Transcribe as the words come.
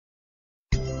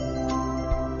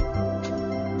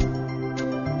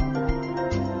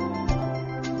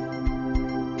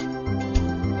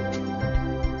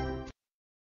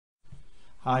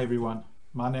Hi everyone,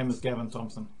 my name is Gavin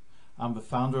Thompson. I'm the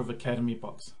founder of Academy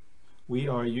Box. We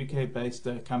are a UK-based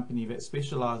company that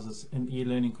specialises in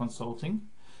e-learning consulting,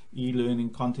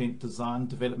 e-learning content design,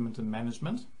 development and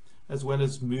management, as well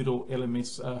as Moodle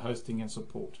LMS hosting and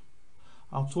support.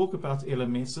 I'll talk about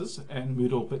LMSs and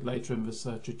Moodle a bit later in this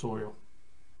tutorial.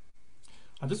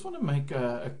 I just want to make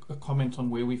a comment on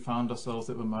where we found ourselves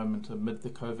at the moment amid the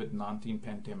COVID-19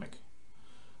 pandemic.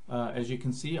 As you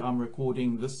can see, I'm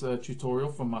recording this tutorial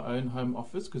from my own home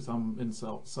office because I'm in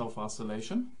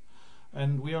self-isolation,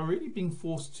 and we are really being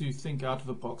forced to think out of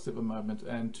the box at the moment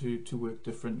and to work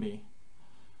differently.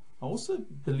 I also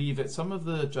believe that some of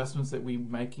the adjustments that we're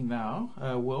making now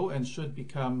will and should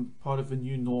become part of a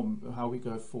new norm of how we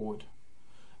go forward.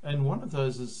 And one of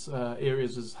those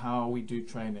areas is how we do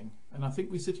training. And I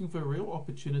think we're sitting for a real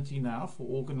opportunity now for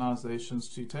organizations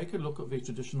to take a look at their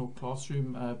traditional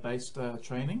classroom-based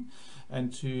training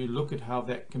and to look at how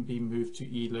that can be moved to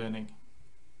e-learning.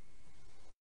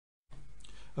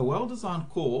 A well-designed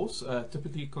course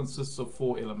typically consists of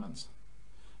 4 elements.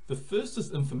 The first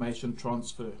is information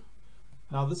transfer.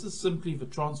 Now this is simply the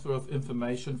transfer of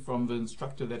information from the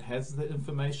instructor that has the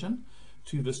information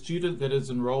to the student that is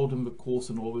enrolled in the course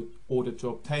in order to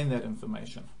obtain that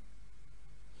information.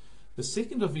 The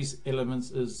second of these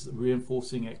elements is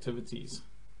reinforcing activities.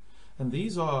 And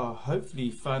these are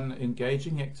hopefully fun,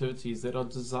 engaging activities that are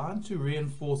designed to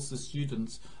reinforce the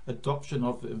students' adoption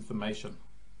of the information.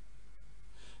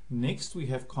 Next, we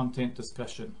have content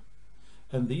discussion.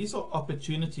 And these are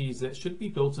opportunities that should be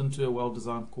built into a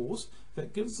well-designed course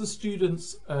that gives the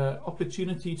students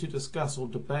opportunity to discuss or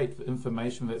debate the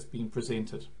information that's being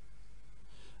presented.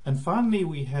 And finally,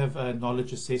 we have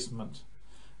knowledge assessment.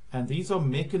 And these are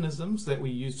mechanisms that we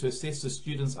use to assess the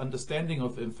students' understanding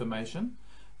of the information,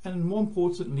 and more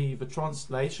importantly, the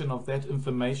translation of that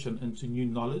information into new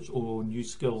knowledge or new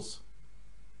skills.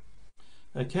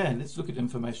 Okay, let's look at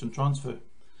information transfer.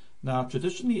 Now,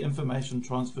 traditionally, information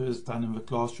transfer is done in the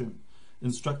classroom,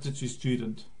 instructor to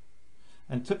student.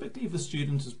 And typically, the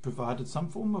student is provided some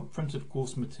form of printed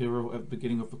course material at the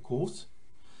beginning of the course.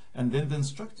 And then the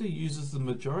instructor uses the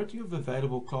majority of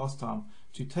available class time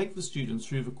to take the students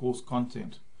through the course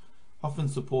content, often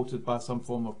supported by some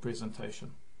form of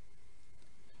presentation.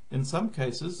 In some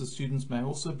cases, the students may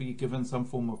also be given some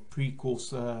form of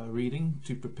pre-course reading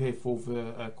to prepare for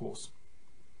the course.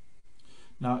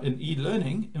 Now, in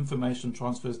e-learning, information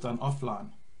transfer is done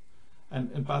offline.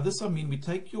 And by this I mean we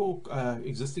take your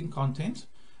existing content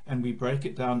and we break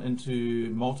it down into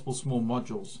multiple small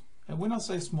modules. And when I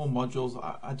say small modules,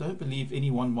 I don't believe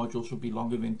any one module should be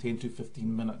longer than 10 to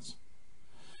 15 minutes.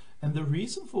 And the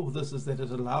reason for this is that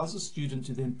it allows the student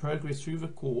to then progress through the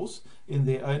course in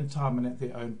their own time and at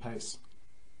their own pace.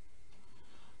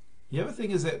 The other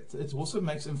thing is that it also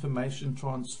makes information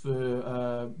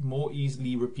transfer more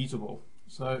easily repeatable.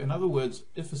 So in other words,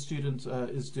 if a student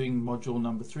is doing module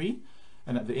number 3,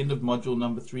 and at the end of module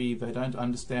number 3 they don't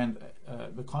understand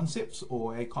the concepts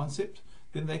or a concept,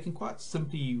 then they can quite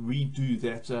simply redo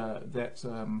that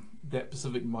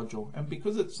specific module. And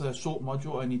because it's a short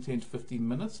module, only 10 to 15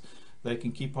 minutes, they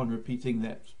can keep on repeating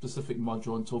that specific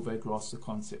module until they grasp the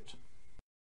concept.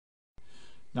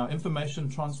 Now, information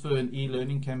transfer in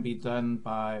e-learning can be done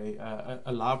by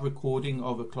a live recording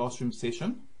of a classroom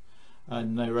session, a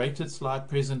narrated slide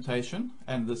presentation,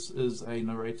 and this is a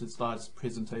narrated slides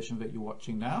presentation that you're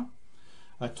watching now,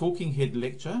 a talking head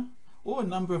lecture, or a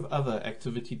number of other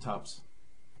activity types.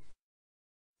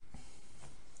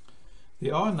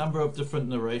 There are a number of different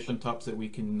narration types that we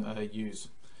can use.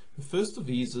 The first of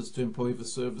these is to employ the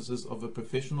services of a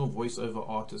professional voiceover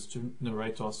artist to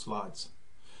narrate our slides.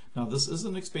 Now, this is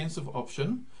an expensive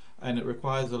option and it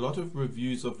requires a lot of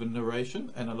reviews of the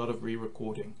narration and a lot of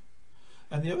re-recording.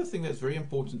 And the other thing that's very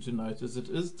important to note is it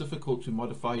is difficult to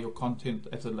modify your content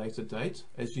at a later date,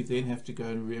 as you then have to go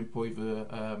and re-employ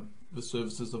the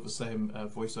services of the same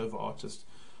voiceover artist.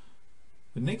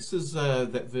 The next is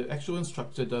that the actual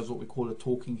instructor does what we call a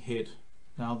talking head.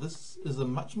 Now this is a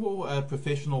much more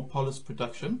professional polished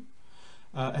production,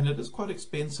 and it is quite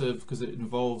expensive because it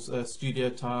involves studio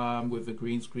time with a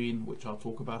green screen, which I'll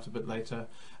talk about a bit later,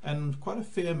 and quite a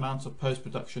fair amount of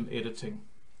post-production editing.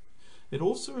 It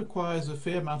also requires a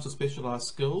fair amount of specialized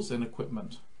skills and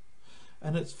equipment.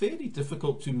 And it's fairly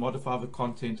difficult to modify the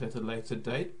content at a later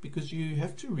date because you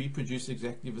have to reproduce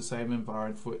exactly the same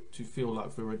environment for it to feel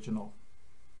like the original.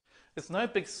 It's no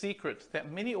big secret that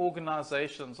many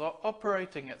organizations are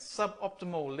operating at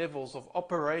suboptimal levels of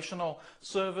operational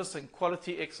service and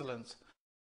quality excellence.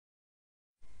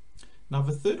 Now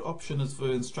the third option is for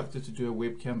the instructor to do a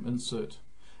webcam insert.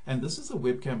 And this is a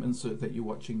webcam insert that you're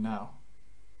watching now.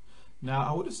 Now,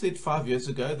 I would have said 5 years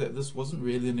ago that this wasn't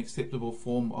really an acceptable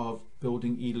form of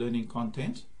building e-learning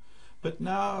content. But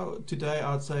now, today,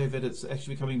 I'd say that it's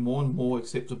actually becoming more and more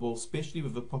acceptable, especially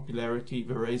with the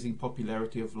rising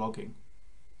popularity of vlogging.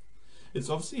 It's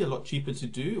obviously a lot cheaper to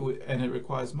do, and it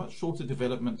requires much shorter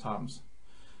development times.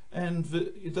 And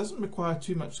it doesn't require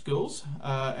too much skills,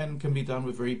 and can be done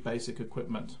with very basic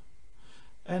equipment.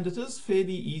 And it is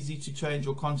fairly easy to change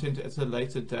your content at a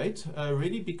later date,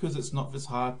 really because it's not this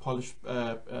high polished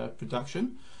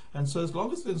production. And so as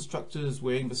long as the instructor is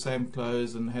wearing the same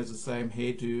clothes and has the same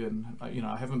hairdo, and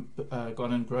I haven't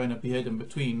gone and grown a beard in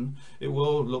between, it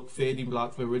will look fairly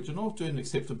like the original to an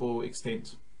acceptable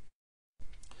extent.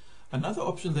 Another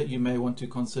option that you may want to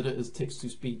consider is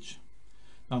text-to-speech.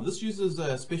 Now, this uses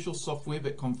a special software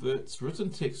that converts written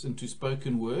text into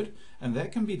spoken word, and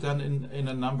that can be done in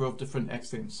a number of different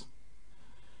accents.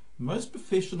 Most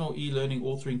professional e-learning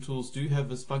authoring tools do have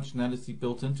this functionality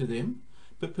built into them,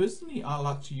 but personally I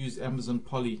like to use Amazon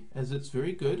Polly as it's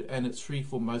very good and it's free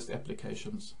for most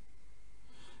applications.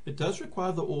 It does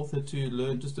require the author to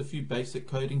learn just a few basic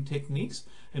coding techniques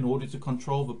in order to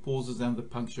control the pauses and the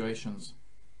punctuations.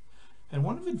 And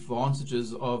one of the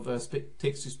advantages of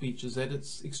text-to-speech is that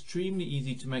it's extremely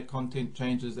easy to make content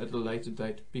changes at a later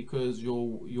date, because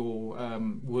your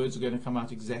words are going to come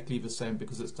out exactly the same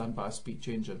because it's done by a speech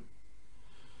engine.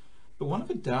 But one of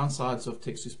the downsides of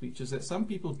text-to-speech is that some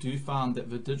people do find that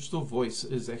the digital voice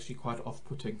is actually quite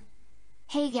off-putting.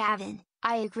 Hey Gavin,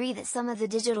 I agree that some of the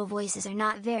digital voices are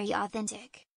not very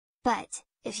authentic. But,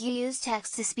 if you use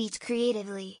text-to-speech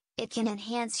creatively, it can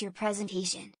enhance your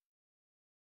presentation.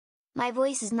 My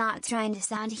voice is not trying to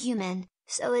sound human,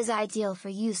 so is ideal for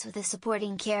use with a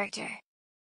supporting character.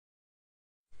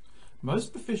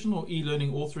 Most professional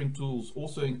e-learning authoring tools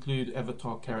also include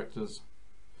avatar characters.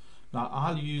 Now,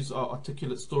 I'll use our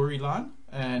Articulate Storyline,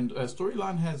 and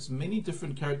Storyline has many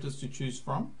different characters to choose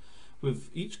from, with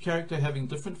each character having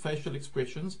different facial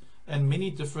expressions and many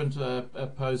different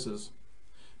poses.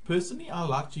 Personally, I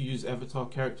like to use avatar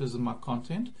characters in my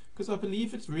content because I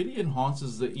believe it really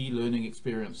enhances the e-learning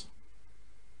experience.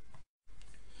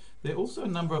 There are also a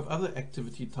number of other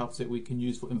activity types that we can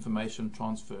use for information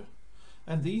transfer,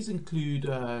 and these include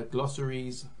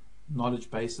glossaries,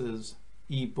 knowledge bases,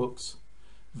 e-books,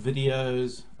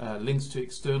 videos, links to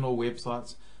external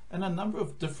websites, and a number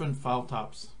of different file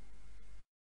types.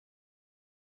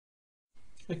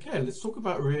 Okay, let's talk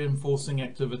about reinforcing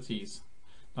activities.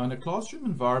 Now, in a classroom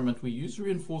environment, we use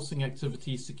reinforcing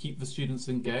activities to keep the students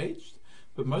engaged,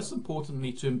 but most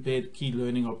importantly to embed key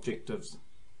learning objectives.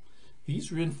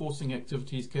 These reinforcing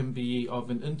activities can be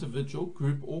of an individual,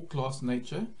 group or class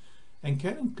nature, and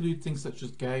can include things such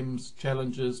as games,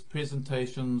 challenges,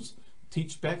 presentations,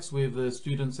 teachbacks where the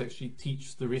students actually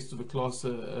teach the rest of the class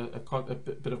a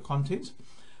bit of content,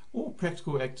 or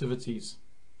practical activities.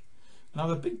 Now,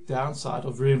 the big downside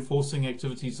of reinforcing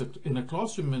activities in a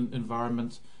classroom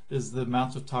environment is the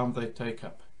amount of time they take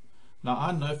up. Now,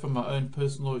 I know from my own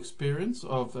personal experience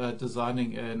of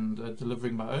designing and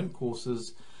delivering my own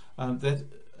courses that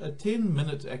a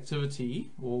 10-minute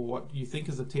activity, or what you think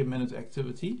is a 10-minute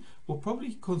activity, will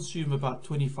probably consume about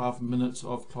 25 minutes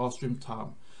of classroom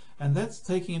time. And that's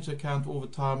taking into account all the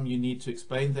time you need to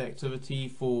explain the activity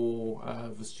for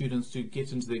the students to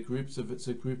get into their groups if it's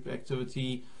a group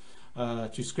activity,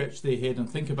 to scratch their head and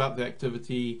think about the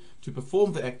activity, to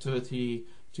perform the activity,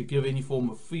 to give any form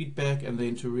of feedback, and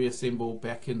then to reassemble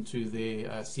back into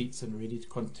their seats and ready to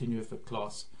continue with the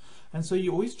class. And so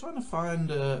you're always trying to find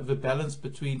the balance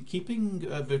between keeping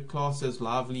the class as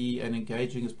lively and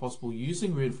engaging as possible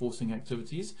using reinforcing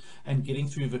activities and getting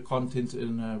through the content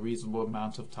in a reasonable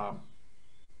amount of time.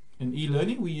 In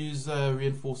e-learning, we use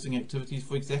reinforcing activities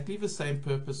for exactly the same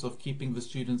purpose of keeping the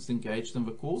students engaged in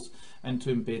the course and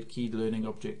to embed key learning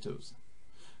objectives.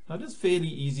 Now, it is fairly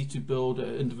easy to build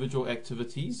individual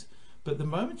activities, but the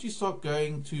moment you start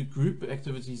going to group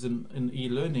activities in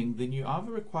e-learning, then you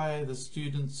either require the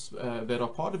students that are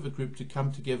part of a group to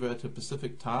come together at a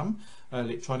specific time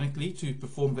electronically to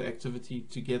perform the activity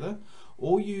together,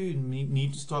 or you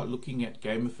need to start looking at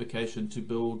gamification to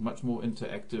build much more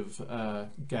interactive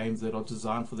games that are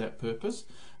designed for that purpose.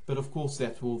 But of course,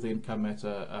 that will then come at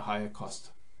a higher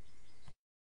cost.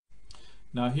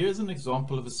 Now, here's an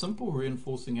example of a simple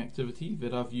reinforcing activity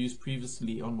that I've used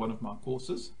previously on one of my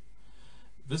courses.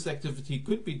 This activity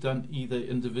could be done either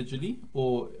individually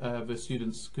or the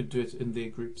students could do it in their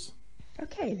groups.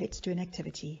 Okay, let's do an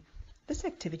activity. This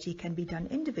activity can be done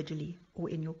individually or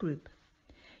in your group.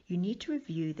 You need to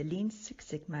review the Lean Six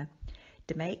Sigma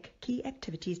Make Key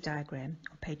Activities diagram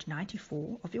on page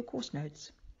 94 of your course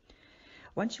notes.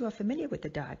 Once you are familiar with the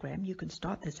diagram, you can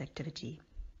start this activity.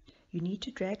 you need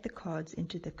to drag the cards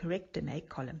into the correct DMake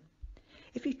column.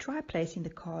 If you try placing the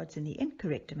cards in the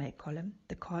incorrect DMake column,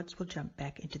 the cards will jump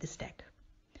back into the stack.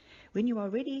 When you are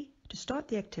ready to start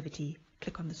the activity,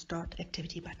 click on the Start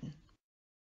Activity button.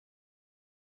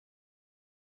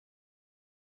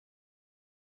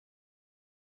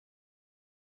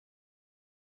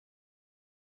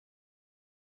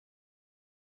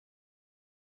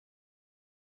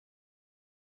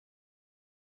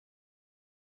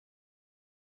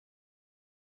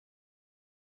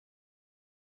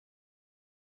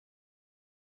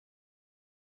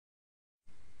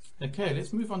 Okay,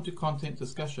 let's move on to content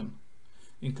discussion.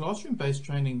 In classroom-based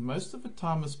training, most of the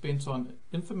time is spent on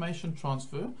information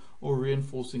transfer or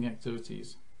reinforcing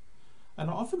activities.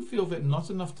 And I often feel that not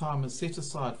enough time is set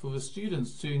aside for the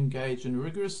students to engage in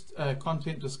rigorous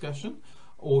content discussion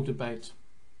or debate.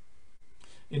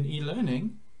 In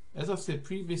e-learning, as I've said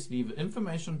previously, the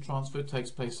information transfer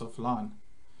takes place offline.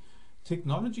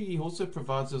 Technology also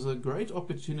provides us a great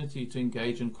opportunity to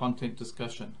engage in content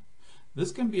discussion.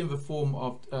 This can be in the form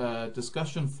of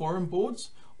discussion forum boards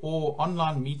or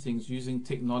online meetings using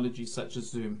technology such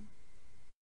as Zoom.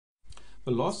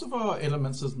 The last of our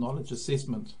elements is knowledge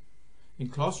assessment. In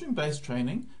classroom-based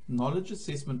training, knowledge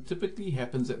assessment typically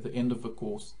happens at the end of the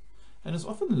course and is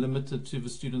often limited to the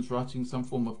students writing some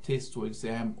form of test or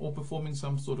exam or performing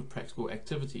some sort of practical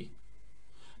activity.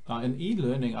 Now in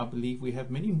e-learning, I believe we have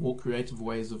many more creative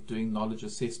ways of doing knowledge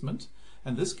assessment,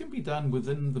 and this can be done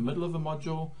within the middle of a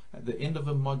module, at the end of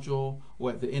a module, or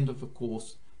at the end of a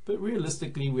course, but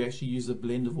realistically we actually use a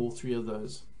blend of all three of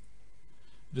those.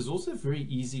 It is also very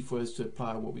easy for us to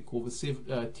apply what we call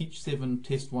the Teach 7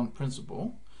 Test 1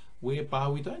 principle, whereby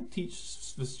we don't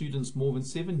teach the students more than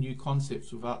 7 new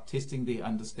concepts without testing their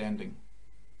understanding.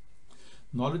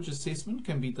 Knowledge assessment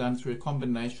can be done through a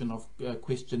combination of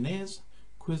questionnaires,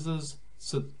 quizzes,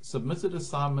 submitted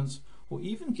assignments, or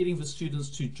even getting the students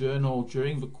to journal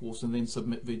during the course and then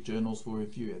submit their journals for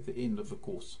review at the end of the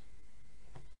course.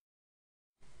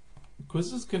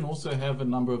 Quizzes can also have a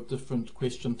number of different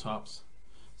question types.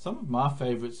 Some of my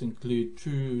favorites include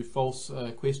true-false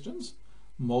questions,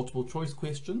 multiple choice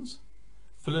questions,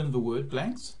 fill in the word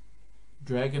blanks,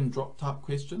 drag and drop type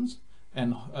questions,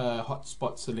 and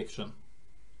hotspot selection.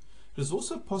 It is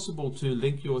also possible to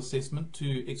link your assessment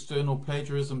to external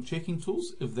plagiarism checking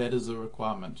tools if that is a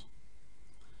requirement.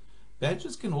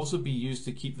 Badges can also be used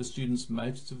to keep the students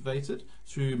motivated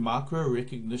through micro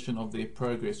recognition of their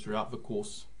progress throughout the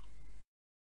course.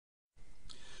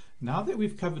 Now that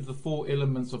we've covered the 4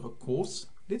 elements of a course,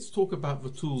 let's talk about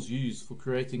the tools used for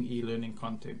creating e-learning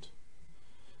content.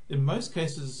 In most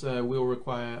cases, we'll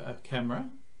require a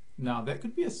camera. Now that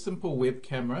could be a simple web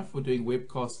camera for doing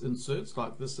webcast inserts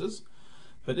like this is,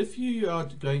 but if you are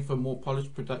going for more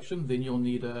polished production, then you'll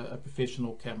need a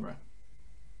professional camera.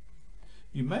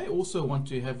 You may also want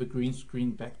to have a green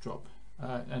screen backdrop,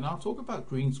 and I'll talk about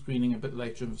green screening a bit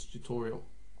later in this tutorial.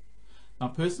 Now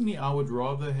personally, I would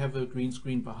rather have a green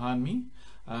screen behind me,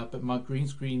 but my green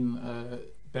screen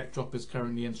backdrop is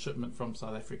currently in shipment from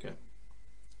South Africa.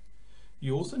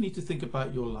 You also need to think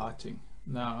about your lighting.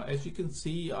 Now as you can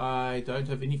see, I don't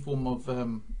have any form of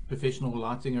professional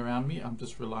lighting around me. I'm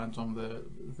just reliant on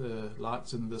the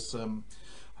lights in this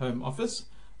home office.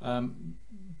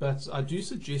 But I do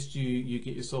suggest you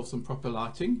get yourself some proper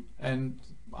lighting, and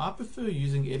I prefer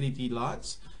using LED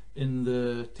lights in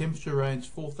the temperature range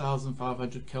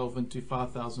 4500 Kelvin to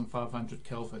 5500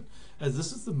 Kelvin, as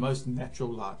this is the most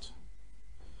natural light.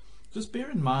 Just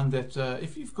bear in mind that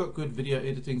if you've got good video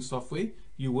editing software,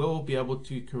 you will be able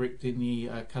to correct any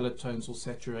color tones or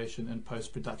saturation in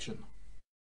post-production.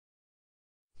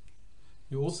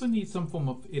 You also need some form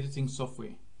of editing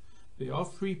software. There are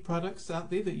free products out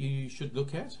there that you should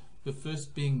look at. The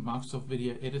first being Microsoft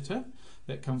Video Editor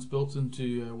that comes built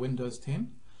into Windows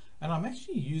 10. And I'm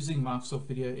actually using Microsoft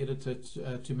Video Editor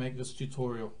to make this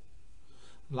tutorial.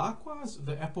 Likewise,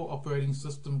 the Apple operating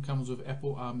system comes with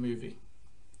Apple iMovie.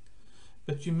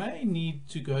 But you may need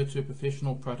to go to a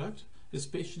professional product,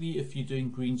 especially if you're doing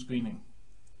green screening.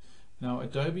 Now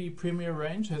Adobe Premiere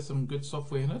Range has some good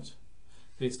software in it.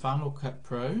 There's Final Cut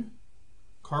Pro,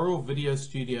 Corel Video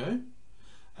Studio,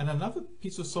 and another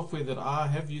piece of software that I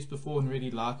have used before and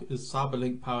really like is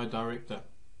CyberLink Power Director.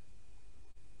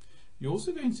 You're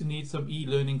also going to need some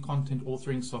e-learning content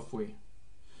authoring software.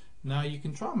 Now you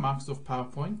can try Microsoft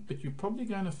PowerPoint, but you're probably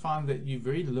going to find that you're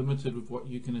very limited with what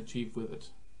you can achieve with it.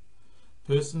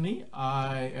 Personally,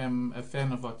 I am a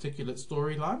fan of Articulate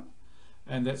Storyline,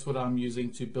 and that's what I'm using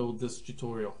to build this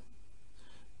tutorial.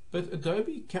 But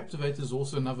Adobe Captivate is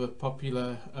also another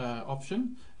popular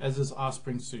option, as is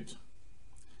iSpring Suite.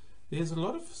 There's a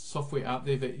lot of software out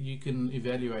there that you can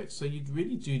evaluate, so you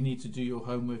really do need to do your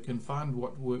homework and find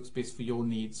what works best for your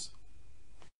needs.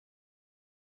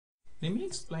 Let me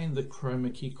explain the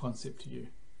chromakey concept to you.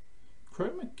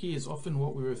 Chromakey is often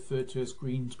what we refer to as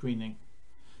green screening,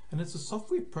 and it's a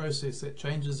software process that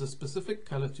changes a specific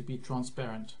color to be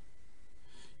transparent.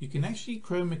 You can actually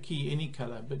chromakey any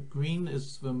color, but green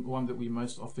is the one that we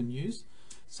most often use,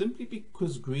 simply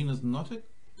because green is not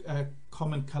a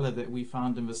common color that we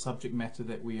found in the subject matter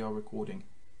that we are recording.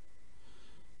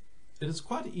 It is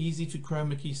quite easy to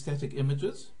chroma key static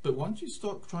images, but once you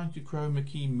start trying to chroma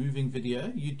key moving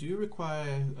video, you do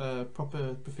require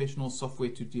proper professional software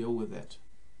to deal with that.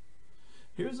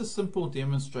 Here is a simple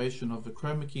demonstration of the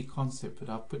chroma key concept that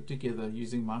I've put together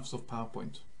using Microsoft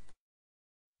PowerPoint.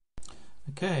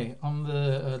 Okay, on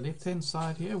the left hand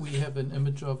side here we have an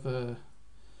image of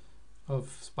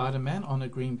Spider-Man on a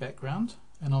green background,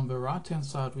 and on the right hand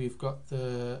side we've got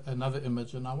another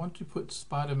image, and I want to put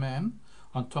Spider-Man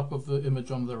on top of the image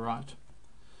on the right.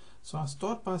 So I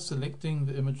start by selecting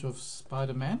the image of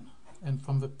Spider-Man, and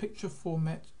from the picture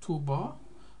format toolbar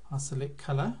I select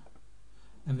color,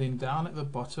 and then down at the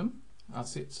bottom I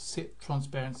set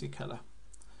transparency color.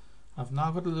 I've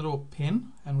now got a little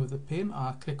pen, and with the pen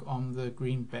I click on the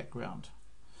green background.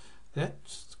 That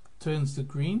turns the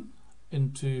green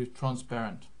into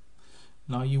transparent.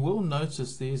 Now you will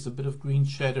notice there's a bit of green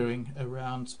shadowing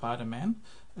around Spider-Man,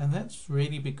 and that's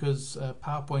really because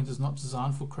PowerPoint is not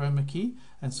designed for chroma key,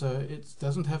 and so it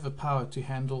doesn't have the power to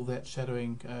handle that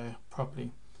shadowing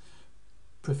properly.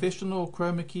 Professional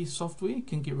chroma key software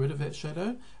can get rid of that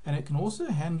shadow, and it can also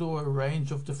handle a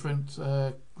range of different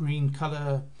green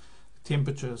color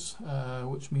temperatures,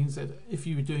 which means that if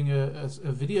you're doing a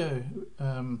video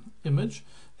image,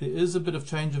 there is a bit of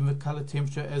change in the color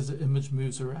temperature as the image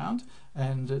moves around,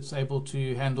 and it's able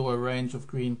to handle a range of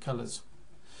green colors.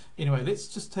 Anyway, let's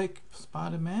just take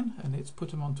Spider-Man and let's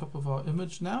put him on top of our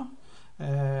image now,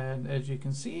 and as you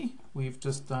can see we've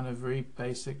just done a very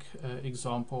basic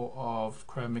example of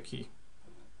chroma key.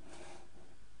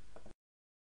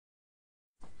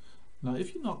 Now,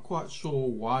 if you're not quite sure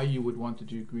why you would want to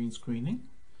do green screening,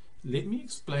 let me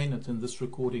explain it in this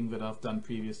recording that I've done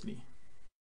previously.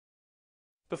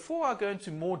 Before I go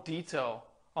into more detail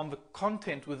on the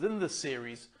content within this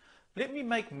series, let me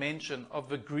make mention of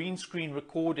the green screen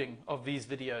recording of these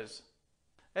videos.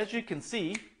 As you can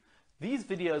see, these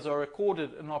videos are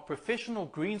recorded in our professional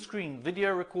green screen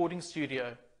video recording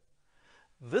studio.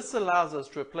 This allows us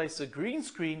to replace a green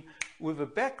screen with a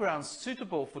background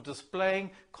suitable for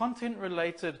displaying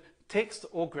content-related text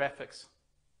or graphics.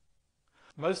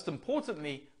 Most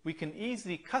importantly, we can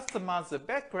easily customize the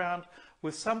background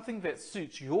with something that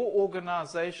suits your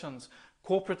organization's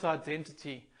corporate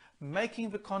identity,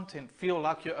 making the content feel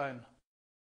like your own.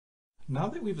 Now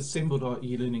that we've assembled our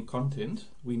e-learning content,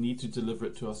 we need to deliver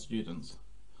it to our students.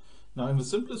 Now, in the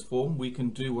simplest form, we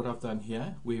can do what I've done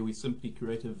here, where we simply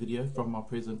create a video from our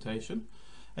presentation,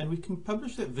 and we can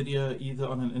publish that video either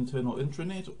on an internal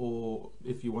intranet, or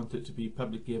if you want it to be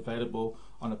publicly available,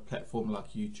 on a platform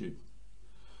like YouTube.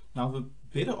 Now, the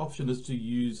better option is to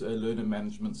use a learner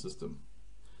management system.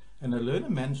 And a learner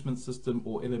management system,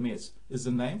 or LMS, is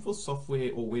a name for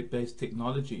software or web-based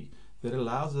technology that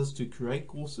allows us to create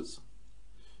courses,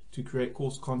 to create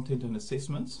course content and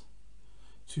assessments,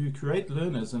 to create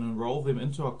learners and enroll them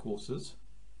into our courses,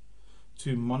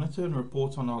 to monitor and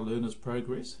report on our learners'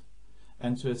 progress,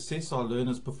 and to assess our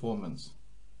learners' performance.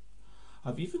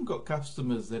 I've even got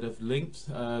customers that have linked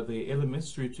their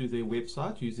LMS through to their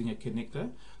website using a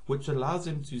connector, which allows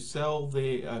them to sell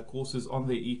their courses on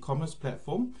their e-commerce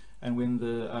platform, and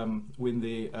when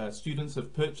their students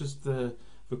have purchased the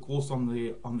course on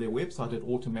their website, it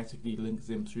automatically links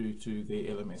them through to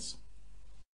their LMS.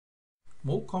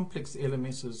 More complex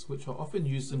LMSs, which are often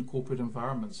used in corporate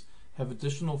environments, have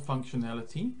additional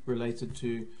functionality related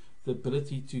to the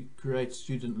ability to create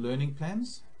student learning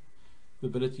plans, the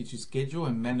ability to schedule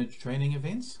and manage training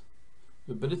events,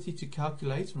 the ability to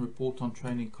calculate and report on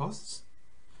training costs,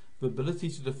 the ability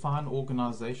to define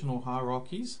organizational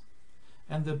hierarchies,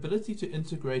 and the ability to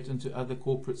integrate into other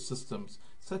corporate systems,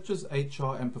 such as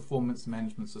HR and performance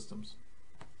management systems.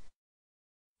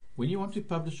 When you want to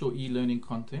publish your e-learning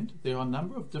content, there are a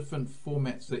number of different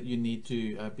formats that you need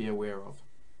to be aware of.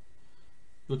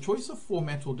 Your choice of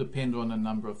format will depend on a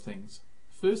number of things.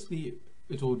 Firstly,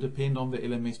 it will depend on the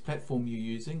LMS platform you're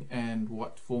using and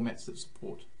what formats it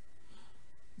support.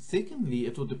 Secondly,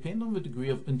 it will depend on the degree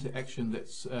of interaction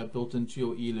that's built into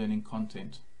your e-learning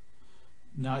content.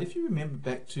 Now, if you remember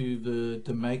back to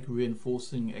the make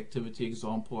reinforcing activity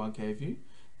example I gave you,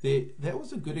 That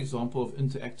was a good example of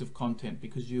interactive content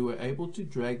because you were able to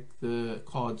drag the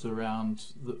cards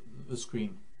around the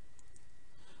screen.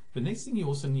 The next thing you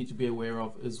also need to be aware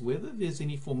of is whether there's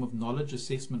any form of knowledge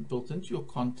assessment built into your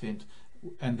content,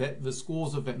 and that the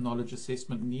scores of that knowledge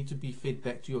assessment need to be fed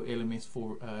back to your LMS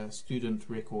for student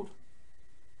record.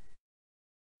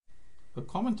 The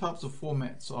common types of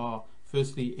formats are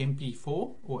firstly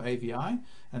MP4 or AVI,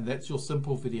 and that's your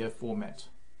simple video format.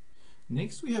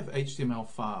 Next we have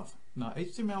HTML5. Now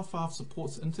HTML5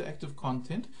 supports interactive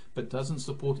content but doesn't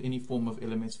support any form of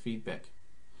LMS feedback.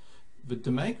 The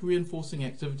DMake reinforcing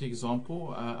activity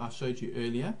example I showed you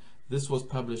earlier, this was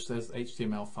published as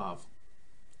HTML5.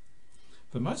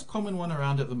 The most common one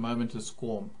around at the moment is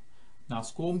SCORM. Now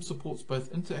SCORM supports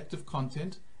both interactive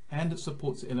content and it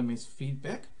supports LMS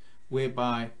feedback,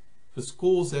 whereby the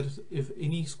scores if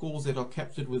any scores that are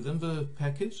captured within the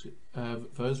package,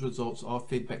 those results are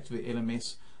fed back to the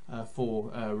LMS for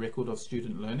record of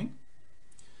student learning.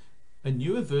 A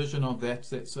newer version of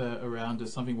that's around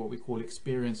is something what we call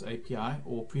Experience API,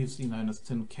 or previously known as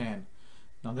Tin Can.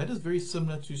 Now that is very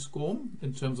similar to SCORM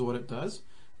in terms of what it does,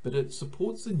 but it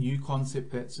supports a new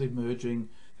concept that's emerging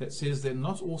that says that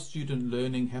not all student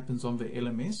learning happens on the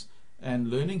LMS,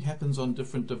 and learning happens on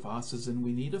different devices, and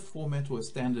we need a format or a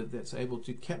standard that's able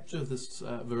to capture this,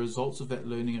 the results of that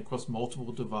learning across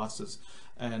multiple devices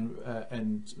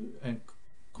and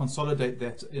consolidate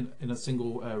that in a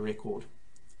single record.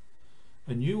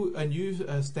 A new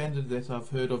standard that I've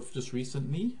heard of just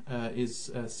recently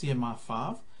is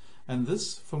CMR5, and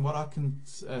this, from what I can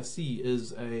see,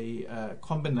 is a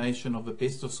combination of the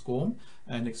best of SCORM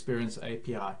and Experience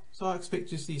API. So I expect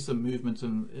to see some movement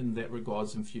in that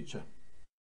regards in future.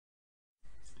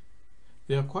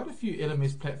 There are quite a few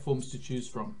LMS platforms to choose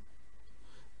from.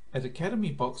 At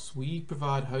Academy Box, we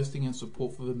provide hosting and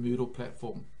support for the Moodle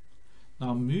platform.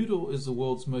 Now Moodle is the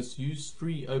world's most used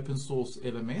free open source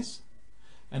LMS,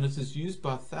 and it is used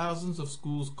by thousands of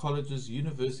schools, colleges,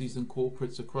 universities and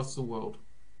corporates across the world.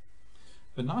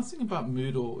 The nice thing about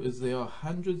Moodle is there are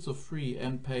hundreds of free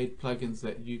and paid plugins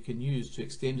that you can use to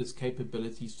extend its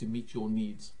capabilities to meet your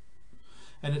needs.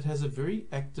 And it has a very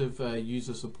active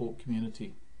user support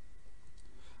community.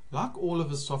 Like all of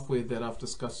the software that I've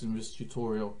discussed in this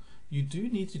tutorial, you do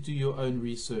need to do your own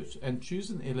research and choose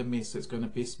an LMS that's going to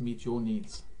best meet your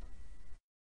needs.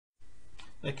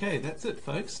 Okay, that's it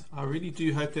folks. I really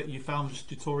do hope that you found this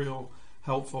tutorial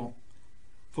helpful.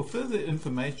 For further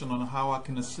information on how I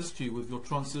can assist you with your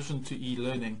transition to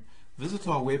e-learning, visit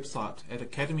our website at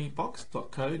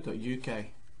academybox.co.uk.